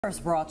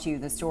First brought you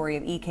the story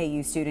of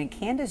EKU student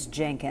Candace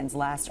Jenkins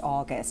last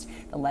August.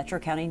 The Letcher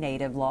County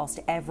native lost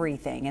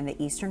everything in the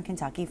eastern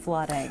Kentucky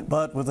flooding.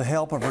 But with the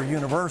help of her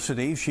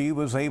university, she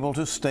was able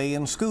to stay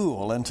in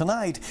school. And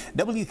tonight,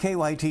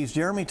 WKYT's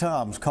Jeremy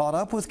Toms caught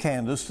up with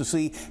Candace to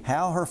see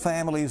how her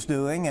family is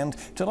doing and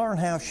to learn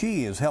how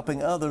she is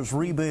helping others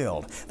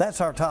rebuild.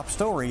 That's our top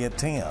story at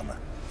 10.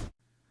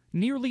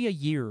 Nearly a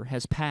year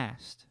has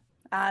passed.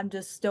 I'm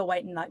just still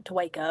waiting to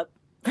wake up.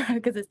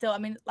 Because it's still,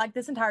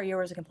 this entire year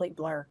was a complete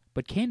blur.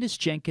 But Candace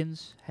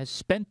Jenkins has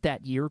spent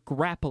that year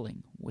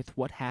grappling with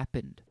what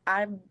happened.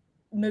 I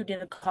moved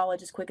into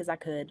college as quick as I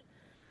could.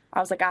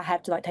 I was like, I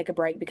have to take a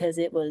break because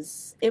it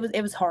was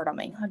hard on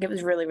me. It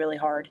was really, really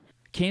hard.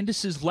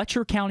 Candace's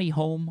Letcher County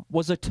home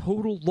was a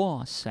total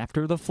loss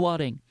after the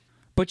flooding,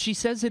 but she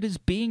says it is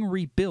being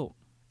rebuilt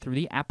through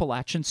the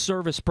Appalachian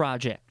Service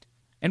Project.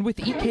 And with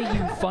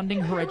EKU funding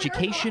her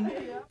education,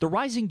 the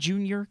rising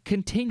junior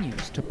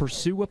continues to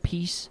pursue a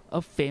piece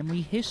of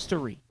family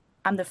history.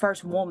 I'm the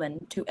first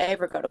woman to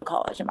ever go to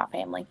college in my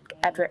family.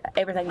 After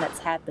everything that's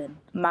happened,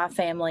 my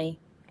family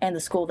and the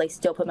school, they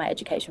still put my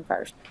education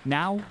first.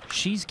 Now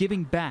she's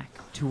giving back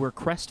to her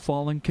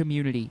crestfallen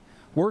community,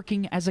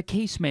 working as a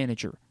case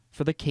manager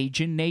for the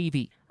Cajun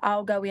Navy.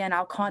 I'll go in,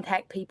 I'll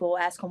contact people,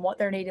 ask them what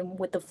they're needing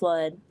with the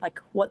flood,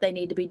 what they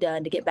need to be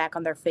done to get back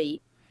on their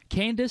feet.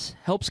 Candace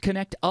helps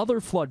connect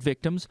other flood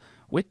victims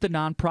with the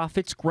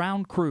nonprofit's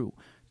ground crew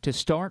to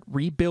start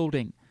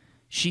rebuilding.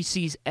 She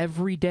sees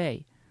every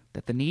day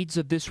that the needs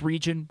of this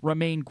region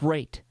remain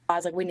great. I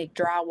was like, we need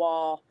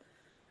drywall,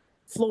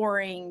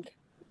 flooring,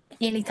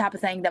 any type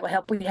of thing that would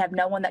help. We have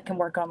no one that can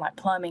work on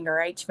plumbing or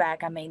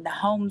HVAC. The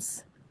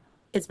homes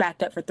is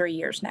backed up for 3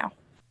 years now.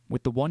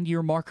 With the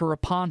one-year marker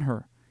upon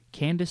her,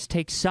 Candace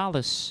takes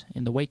solace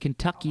in the way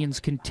Kentuckians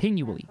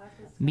continually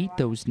meet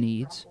those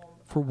needs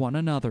for one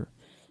another.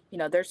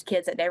 There's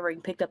kids that never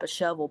even picked up a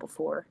shovel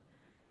before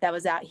that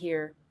was out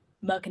here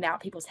mucking out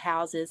people's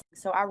houses.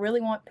 So I really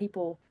want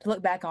people to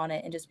look back on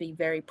it and just be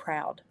very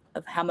proud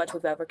of how much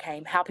we've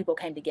overcame, how people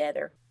came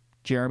together.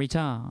 Jeremy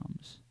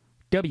Toms,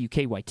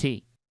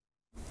 WKYT.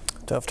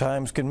 Tough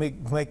times can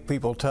make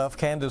people tough.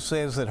 Candace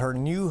says that her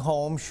new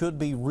home should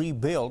be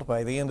rebuilt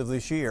by the end of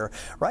this year.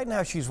 Right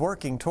now, she's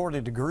working toward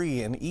a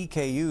degree in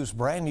EKU's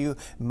brand new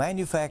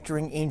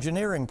manufacturing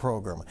engineering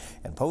program.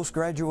 And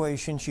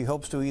post-graduation, she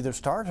hopes to either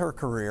start her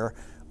career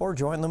or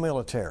join the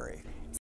military.